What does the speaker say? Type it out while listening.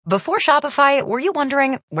Before Shopify, were you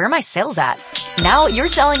wondering, where are my sales at? Now you're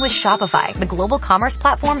selling with Shopify, the global commerce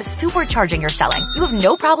platform supercharging your selling. You have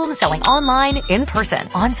no problem selling online, in person,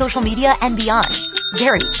 on social media, and beyond.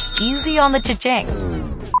 Gary, easy on the cha-ching.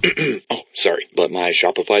 Oh, sorry, but my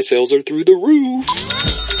Shopify sales are through the roof.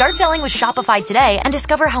 Start selling with Shopify today and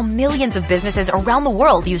discover how millions of businesses around the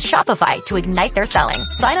world use Shopify to ignite their selling.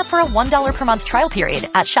 Sign up for a $1 per month trial period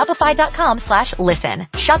at shopify.com/listen.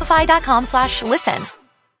 Shopify.com/listen.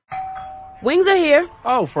 Wings are here.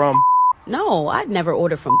 Oh, from... No, I'd never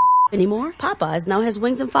order from anymore. Popeyes now has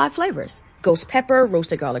wings in 5 flavors. Ghost pepper,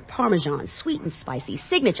 roasted garlic parmesan, sweet and spicy,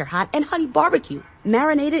 signature hot, and honey barbecue.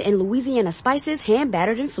 Marinated in Louisiana spices, hand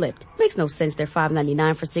battered and flipped. Makes no sense they're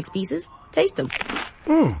 $5.99 for 6 pieces. Taste them.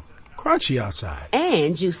 Crunchy outside.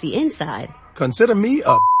 And juicy inside. Consider me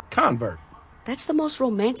a convert. That's the most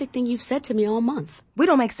romantic thing you've said to me all month. We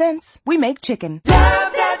don't make sense. We make chicken.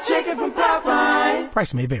 Love that chicken from Popeyes.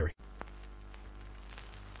 Price may vary.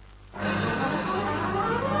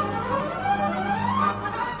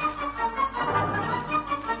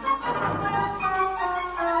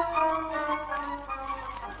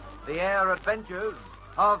 The Air Adventures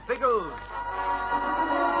of Biggles.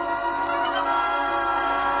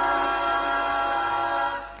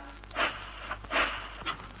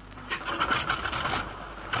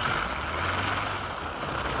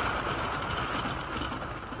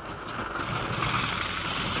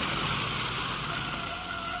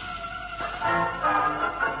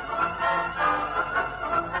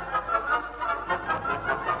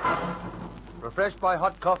 Refreshed by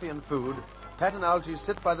hot coffee and food, Pat and Algy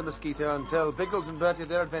sit by the mosquito and tell Biggles and Bertie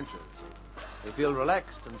their adventures. They feel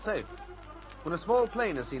relaxed and safe when a small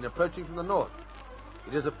plane is seen approaching from the north.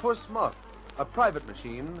 It is a Puss Moth, a private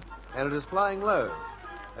machine, and it is flying low,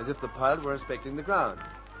 as if the pilot were inspecting the ground.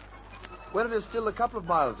 When it is still a couple of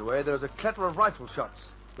miles away, there is a clatter of rifle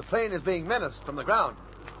shots. The plane is being menaced from the ground.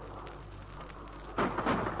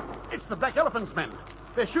 It's the Black Elephant's men.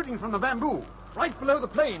 They're shooting from the bamboo, right below the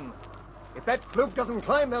plane. If that cloak doesn't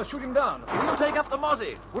climb, they'll shoot him down. We'll take up the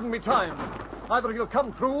mozzie. Wouldn't be time. Either he'll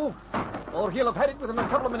come through, or he'll have had it within a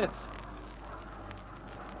couple of minutes.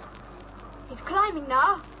 He's climbing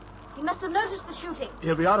now. He must have noticed the shooting.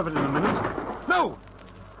 He'll be out of it in a minute. No!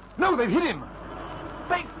 No, they've hit him!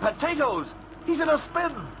 Baked potatoes! He's in a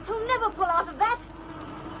spin! He'll never pull out of that.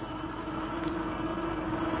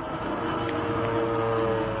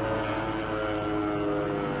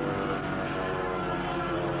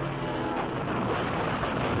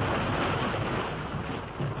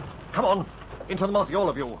 Come on, into the mozzie, all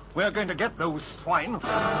of you. We're going to get those swine.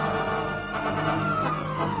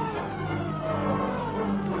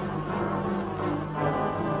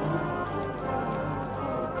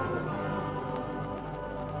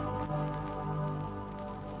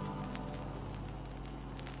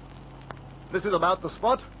 This is about the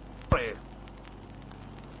spot. Hurry.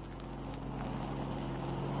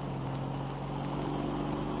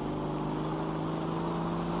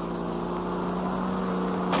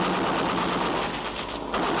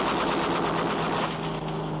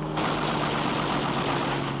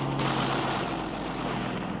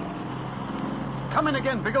 Come in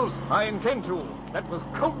again, Biggles. I intend to. That was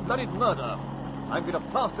cold-blooded murder. I'm going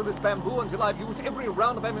to plaster this bamboo until I've used every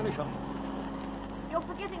round of ammunition. You're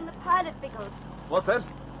forgetting the pilot, Biggles. What's that?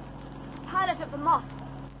 The pilot of the Moth.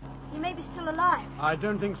 He may be still alive. I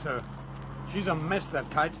don't think so. She's a mess,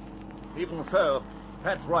 that kite. Even so,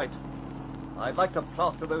 Pat's right. I'd like to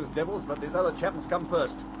plaster those devils, but this other chap must come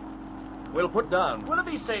first. We'll put down. Will it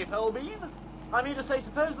be safe, old bean? I mean to say,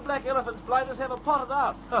 suppose the Black Elephant's blinders have a pot at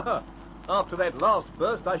us. After that last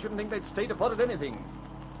burst, I shouldn't think they'd stay to pot at anything.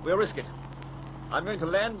 We'll risk it. I'm going to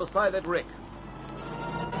land beside that wreck.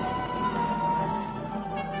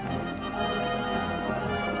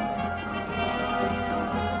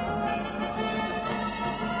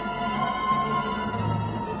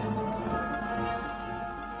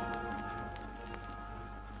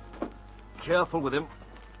 Careful with him.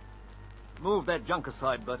 Move that junk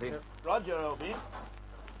aside, Bertie. Roger, old bean.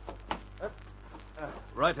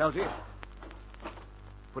 Right, Algy.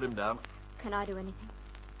 Put him down. Can I do anything?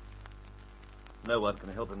 No one can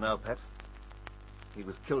help him now, Pat. He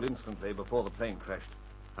was killed instantly before the plane crashed.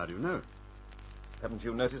 How do you know? Haven't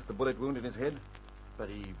you noticed the bullet wound in his head? But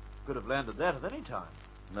he could have landed that at any time.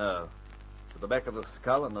 No. It's at the back of the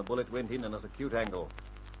skull, and the bullet went in an acute angle.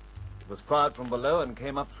 It was fired from below and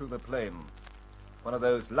came up through the plane. One of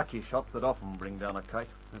those lucky shots that often bring down a kite.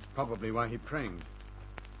 That's probably why he pranged.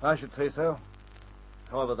 I should say so.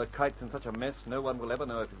 However, the kite's in such a mess, no one will ever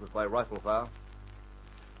know if it was by rifle fire.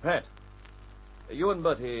 Pat, you and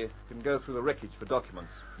Bertie can go through the wreckage for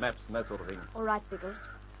documents, maps, and that sort of thing. All right, Biggles.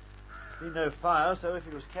 Been no fire, so if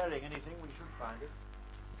he was carrying anything, we should find it.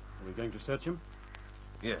 Are we going to search him?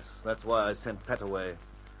 Yes, that's why I sent Pat away.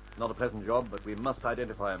 Not a pleasant job, but we must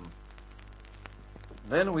identify him.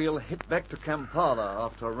 Then we'll hit back to Kampala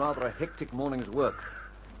after rather a hectic morning's work.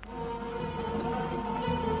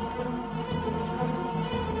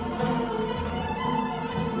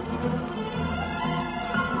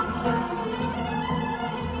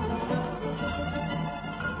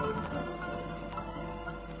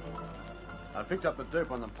 I picked up the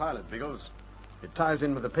dope on the pilot, Biggles. It ties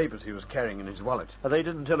in with the papers he was carrying in his wallet. They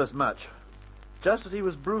didn't tell us much. Just as he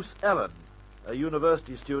was Bruce Allen, a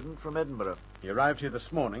university student from Edinburgh. He arrived here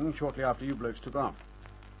this morning, shortly after you blokes took off.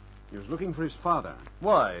 He was looking for his father.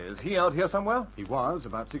 Why? Is he out here somewhere? He was,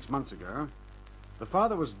 about 6 months ago. The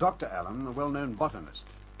father was Dr. Allen, a well-known botanist.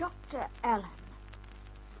 Dr. Allen.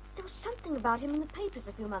 There was something about him in the papers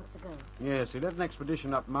a few months ago. Yes, he led an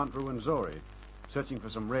expedition up Mount Ruwenzori, searching for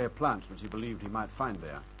some rare plants which he believed he might find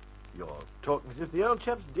there. You're talking as if the old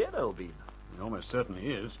chap's dead, Albine. He almost certainly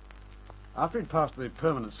is. After he'd passed the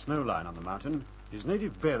permanent snow line on the mountain, his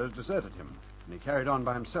native bearers deserted him, and he carried on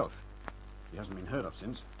by himself. He hasn't been heard of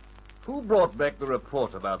since. Who brought back the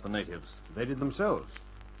report about the natives? They did themselves.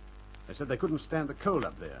 They said they couldn't stand the cold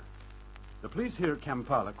up there. The police here at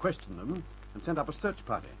Kampala questioned them and sent up a search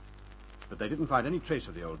party. But they didn't find any trace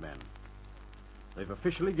of the old man. They've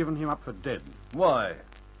officially given him up for dead. Why?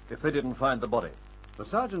 If they didn't find the body? The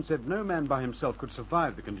sergeant said no man by himself could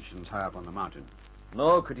survive the conditions high up on the mountain.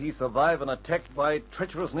 Nor could he survive an attack by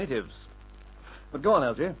treacherous natives. But go on,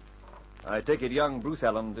 Algy. I take it young Bruce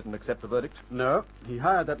Allen didn't accept the verdict? No. He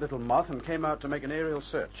hired that little moth and came out to make an aerial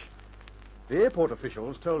search. The airport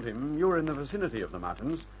officials told him you were in the vicinity of the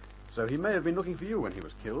mountains, so he may have been looking for you when he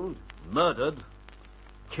was killed. Murdered?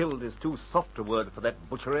 Killed is too soft a word for that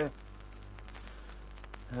butchery.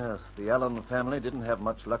 Yes, the Allen family didn't have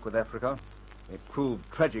much luck with Africa. It proved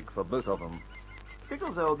tragic for both of them.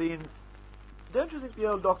 Biggles, Albine, don't you think the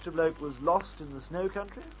old doctor bloke was lost in the snow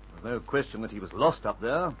country? There's no question that he was lost up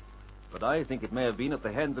there, but I think it may have been at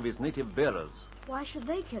the hands of his native bearers. Why should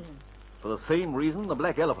they kill him? For the same reason the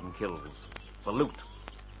black elephant kills. For loot.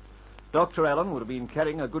 Dr. Allen would have been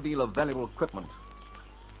carrying a good deal of valuable equipment.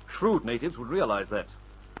 Shrewd natives would realize that.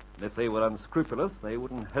 And if they were unscrupulous, they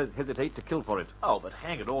wouldn't hesitate to kill for it. Oh, but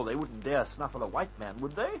hang it all, they wouldn't dare snuffle a white man,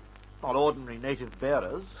 would they? Not ordinary native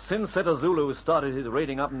bearers. Since Seta Zulu started his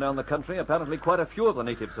raiding up and down the country, apparently quite a few of the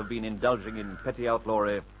natives have been indulging in petty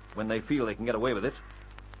outlawry when they feel they can get away with it.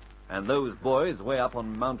 And those boys way up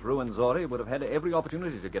on Mount Ruwenzori would have had every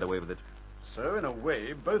opportunity to get away with it. So, in a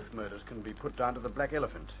way, both murders can be put down to the black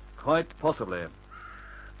elephant. Quite possibly.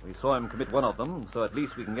 We saw him commit one of them, so at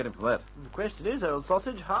least we can get him for that. The question is, old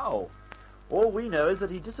sausage, how? All we know is that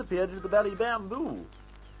he disappeared into the Valley Bamboo.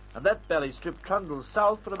 And that valley strip trundles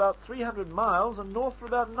south for about 300 miles and north for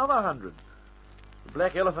about another 100. The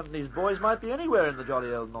black elephant and his boys might be anywhere in the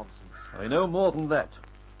jolly old nonsense. I know more than that.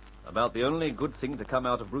 About the only good thing to come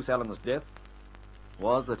out of Bruce Allen's death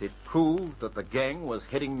was that it proved that the gang was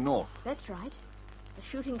heading north. That's right. The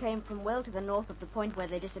shooting came from well to the north of the point where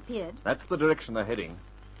they disappeared. That's the direction they're heading.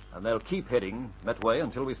 And they'll keep heading that way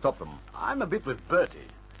until we stop them. I'm a bit with Bertie.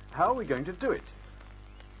 How are we going to do it?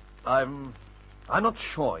 I'm not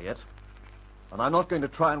sure yet. And I'm not going to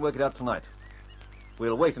try and work it out tonight.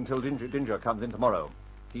 We'll wait until Ginger comes in tomorrow.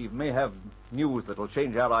 He may have news that'll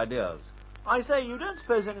change our ideas. I say, you don't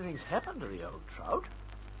suppose anything's happened to the old trout?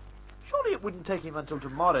 Surely it wouldn't take him until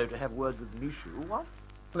tomorrow to have words with Mishu, what?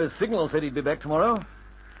 Well, his signal said he'd be back tomorrow.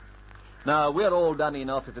 Now, we're all done in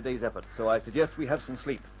after today's effort, so I suggest we have some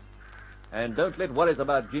sleep. And don't let worries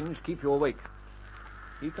about Ginge keep you awake.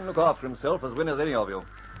 He can look after himself as well as any of you.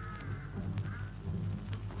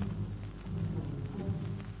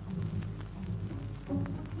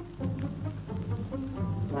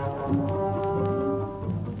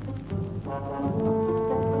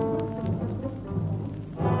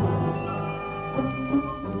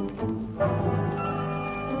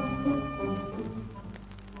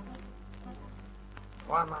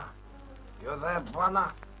 Bwana, you're there,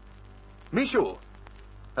 Bwana? Mishu,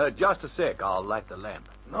 just a sec. I'll light the lamp.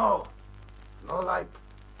 No light.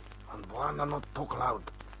 And Bwana not talk loud.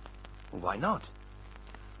 Why not?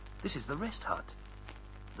 This is the rest hut.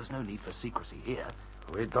 There's no need for secrecy here.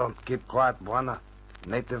 We don't keep quiet, Bwana.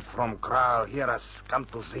 Native from Kraal hear us, come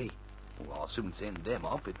to see. Well, I'll soon send them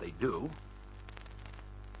off if they do.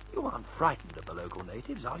 You aren't frightened of the local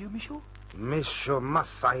natives, are you, Mishu? Mishu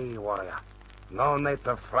Masai warrior. No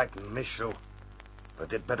native frighten Mishu.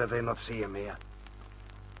 But it better they not see him here.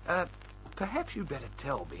 Perhaps you'd better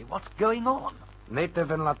tell me what's going on. Native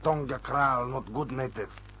in Latonga Kraal, not good native.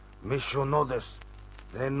 Mishu know this.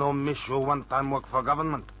 They know Michaud one time work for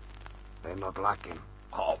government. They not like him.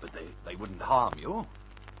 Oh, but they wouldn't harm you.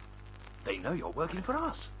 They know you're working for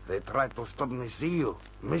us. They try to stop me see you.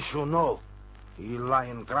 Michaud no. He lie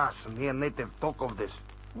in grass and hear native talk of this.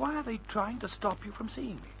 Why are they trying to stop you from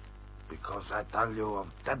seeing me? Because I tell you of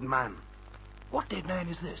dead man. What dead man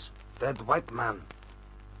is this? Dead white man.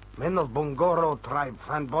 Men of Bongoro tribe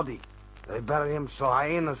find body. They bury him so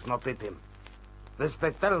hyenas not eat him. This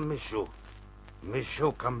they tell Michaud.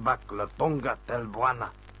 Michaud come back Latonga tell Buana.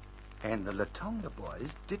 And the Latonga boys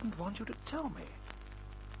didn't want you to tell me.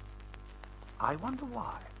 I wonder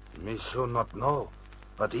why. Michaud not know.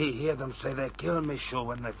 But he hear them say they kill Michaud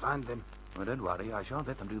when they find him. Well, don't worry, I shan't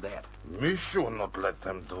let them do that. Michaud not let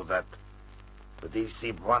them do that. But he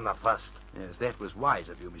see Buana first. Yes, that was wise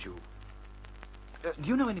of you, Michaud. Do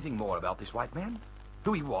you know anything more about this white man?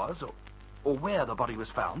 Who he was, or where the body was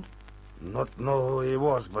found? Not know who he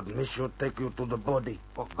was, but Michaud take you to the body.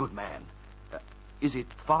 Oh, good man. Is it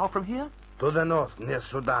far from here? To the north, near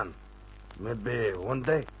Sudan. Maybe one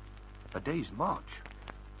day. A day's march.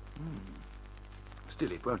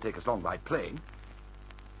 Still, it won't take us long by plane.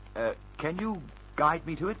 Can you guide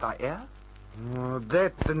me to it by air?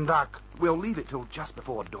 That and dark. We'll leave it till just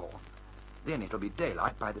before dawn. Then it'll be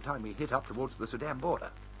daylight by the time we hit up towards the Sudan border.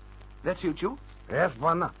 That suit you? Yes,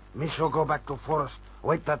 Buana. Michaud go back to forest.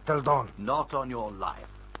 Wait that till dawn. Not on your life.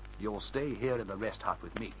 You'll stay here in the rest hut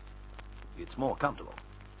with me. It's more comfortable.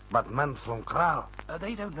 But men from Kral?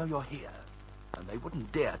 They don't know you're here, and they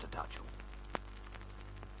wouldn't dare to touch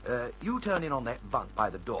you. You turn in on that bunk by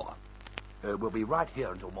the door. We'll be right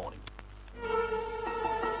here until morning.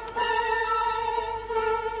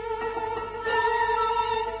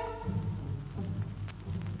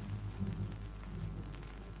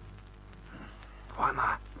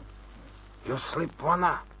 Buana. You sleep,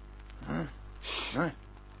 Buana? Huh?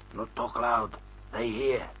 Not talk loud. They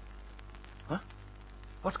hear. Huh?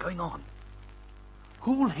 What's going on?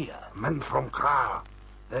 Who'll hear? Men from Kral.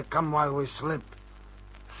 They come while we sleep.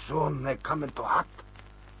 Soon they come into hut.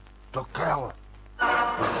 To kill.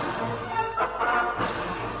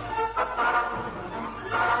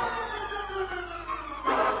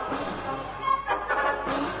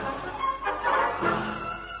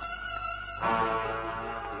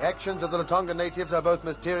 The actions of the Latonga natives are both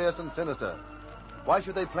mysterious and sinister. Why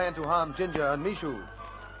should they plan to harm Ginger and Michaud?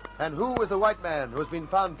 And who is the white man who has been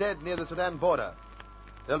found dead near the Sudan border?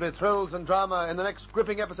 There'll be thrills and drama in the next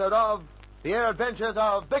gripping episode of The Air Adventures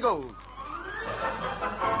of Biggles.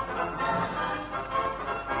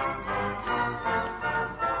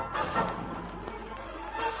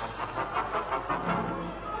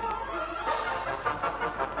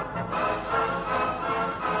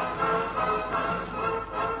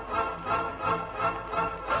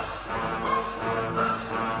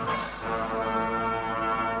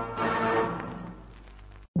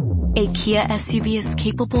 A Kia SUV is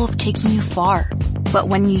capable of taking you far. But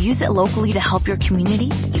when you use it locally to help your community,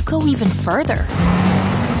 you go even further.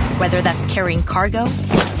 Whether that's carrying cargo,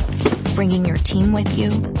 bringing your team with you,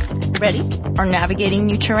 ready, or navigating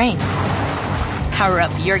new terrain. Power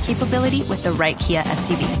up your capability with the right Kia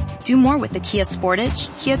SUV. Do more with the Kia Sportage,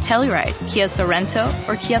 Kia Telluride, Kia Sorento,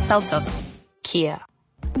 or Kia Seltos. Kia.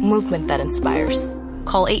 Movement that inspires.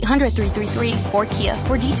 Call 800-333-4KIA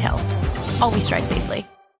for details. Always drive safely.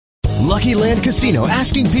 Lucky Land Casino,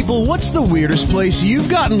 asking people, what's the weirdest place you've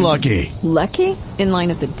gotten lucky? Lucky? In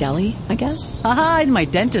line at the deli, I guess? Aha, in my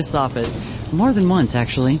dentist's office. More than once,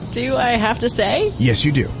 actually. Do I have to say? Yes,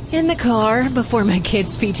 you do. In the car before my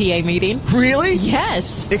kids' PTA meeting. Really?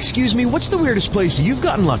 Yes. Excuse me, what's the weirdest place you've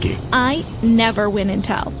gotten lucky? I never win and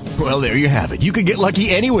tell. Well, there you have it. You can get lucky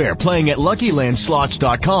anywhere, playing at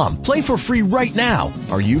LuckyLandSlots.com. Play for free right now.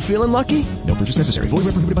 Are you feeling lucky? No purchase necessary. Void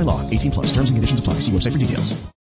where prohibited by law. 18+. Terms and conditions apply. See website for details.